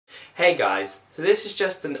Hey guys, so this is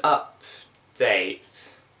just an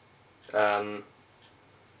update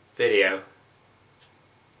video.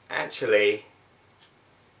 Actually,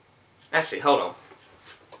 hold on.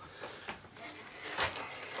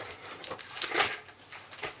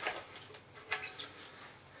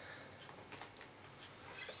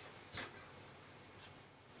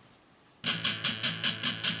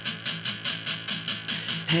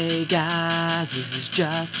 Hey guys, this is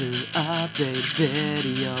just an update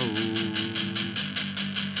video.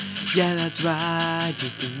 Yeah, that's right,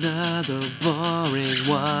 just another boring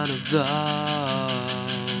one of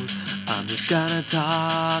those. I'm just gonna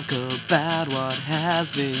talk about what has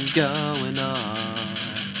been going on.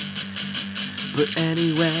 But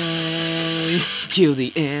anyway, cue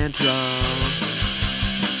the intro.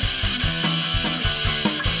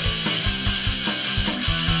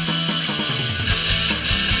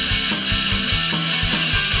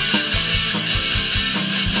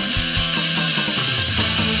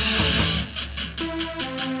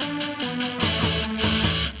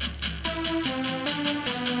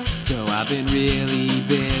 So I've been really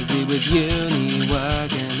busy with uni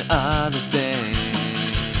work and other things.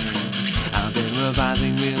 I've been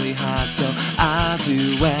revising really hard so I'll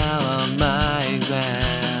do well on my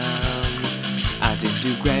exams. I did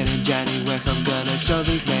do great in January, so I'm gonna show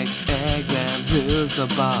these next exams who's the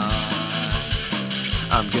boss.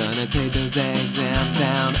 I'm gonna take those exams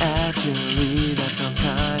down. Actually, that sounds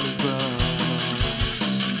kinda gross.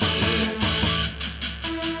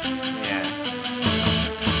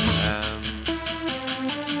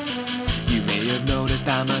 Noticed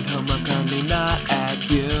I'm at home, I'm currently not at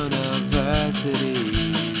university.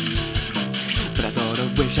 But I sort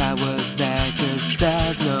of wish I was there, cause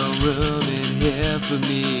there's no room in here for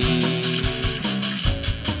me.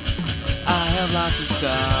 I have lots of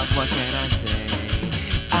stuff, what can I say?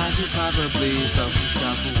 I should probably throw some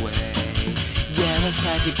stuff away. Yeah, there's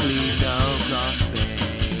practically no floor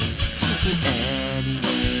space. But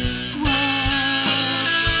anyway,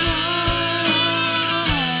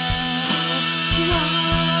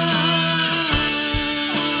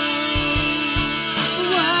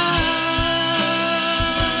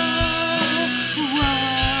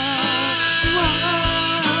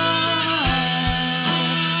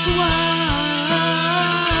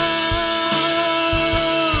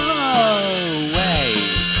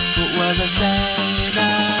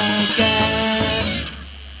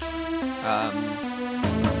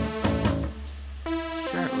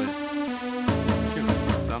 sure it was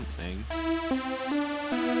something.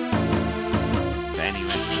 But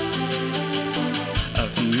anyway, a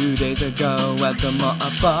few days ago at the mall I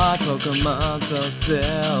bought Pokemon Soul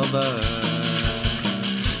Silver.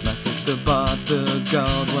 My sister bought the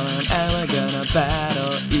gold one and we're gonna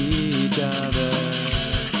battle each other.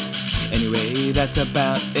 Anyway, that's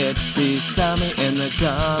about it. Please tell me in the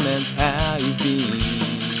comments how you've been.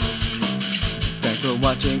 Thanks for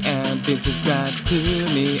watching and please subscribe to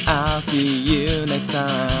me. I'll see you next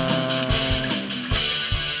time.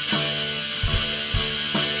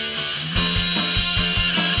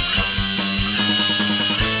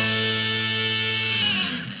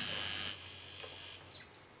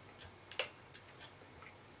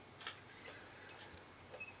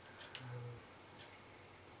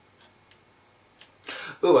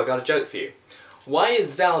 Ooh, I got a joke for you. Why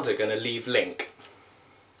is Zelda gonna leave Link?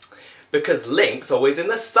 Because Link's always in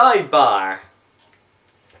the sidebar!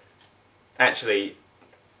 Actually,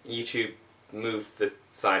 YouTube moved the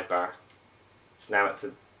sidebar. Now it's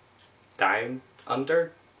a down,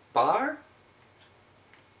 under bar?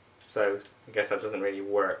 So, I guess that doesn't really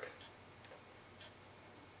work.